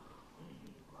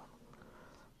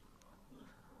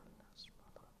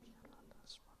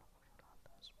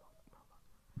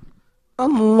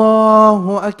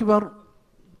 الله أكبر.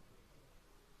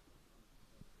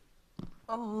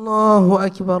 الله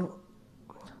أكبر.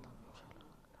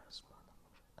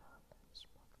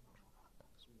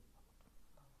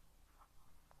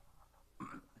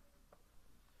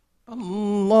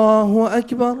 الله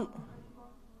أكبر.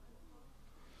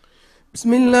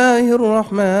 بسم الله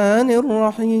الرحمن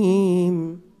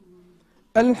الرحيم.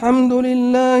 الحمد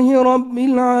لله رب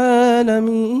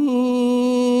العالمين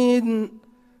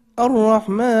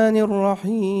الرحمن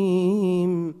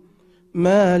الرحيم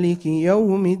مالك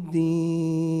يوم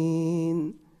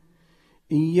الدين.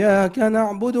 إياك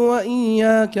نعبد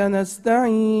وإياك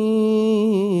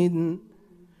نستعين.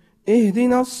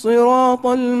 اهدنا الصراط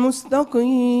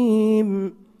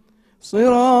المستقيم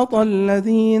صراط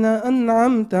الذين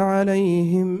أنعمت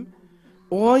عليهم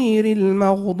غير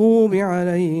المغضوب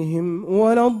عليهم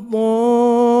ولا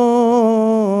الضالين.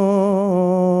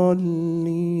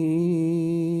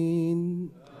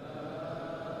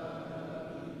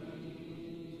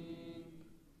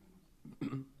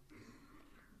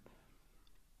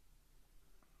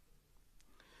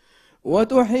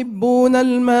 وتحبون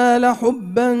المال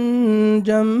حبا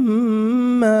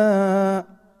جما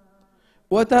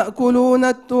وتأكلون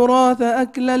التراث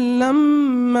أكلا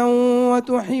لما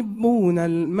وتحبون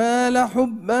المال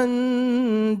حبا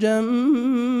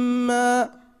جما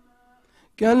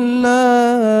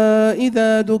كلا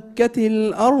إذا دكت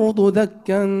الأرض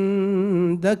دكا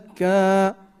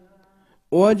دكا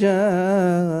وجاء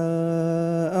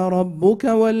ربك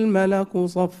والملك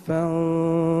صفا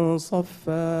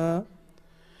صفا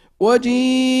وجيء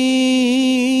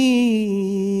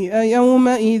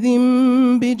يومئذ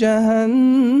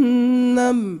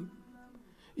بجهنم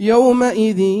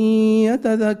يومئذ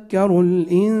يتذكر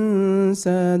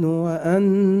الإنسان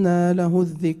وأنى له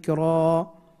الذكرى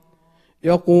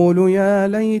يقول يا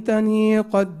ليتني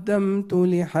قدمت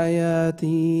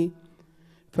لحياتي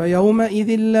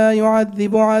فيومئذ لا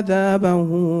يعذب عذابه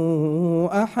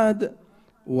أحد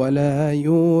ولا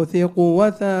يوثق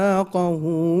وثاقه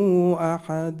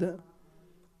أحد.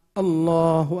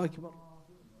 الله أكبر.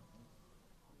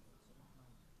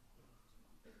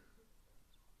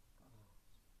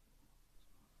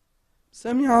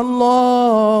 سمع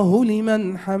الله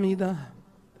لمن حمده.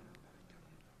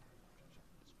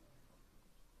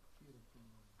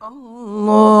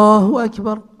 الله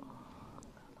أكبر.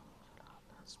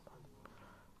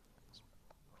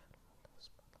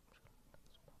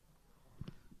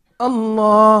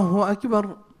 الله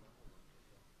أكبر.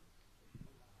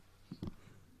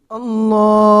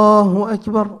 الله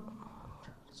أكبر.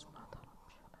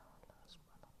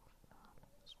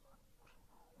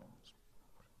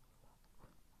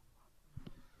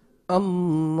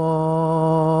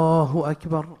 الله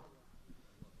أكبر.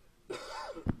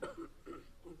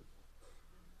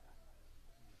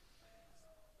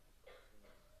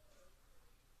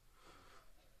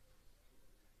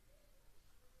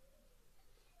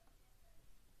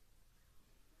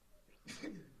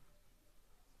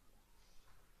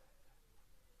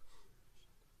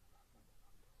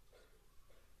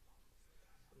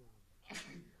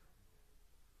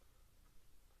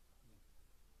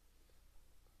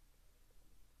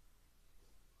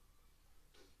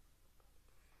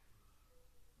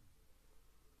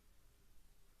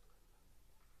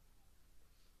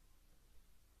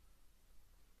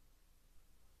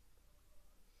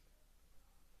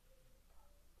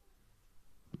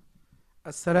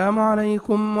 السلام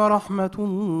عليكم ورحمة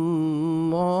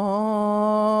الله.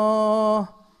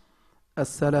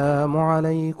 السلام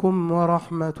عليكم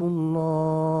ورحمة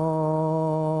الله.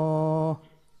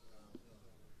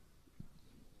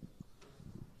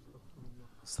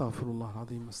 استغفر الله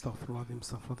العظيم، استغفر الله العظيم،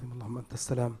 استغفر الله العظيم. اللهم أنت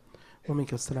السلام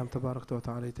ومنك السلام، تباركت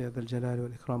وتعاليت يا ذا الجلال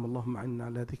والإكرام. اللهم أعنا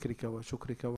على ذكرك وشكرك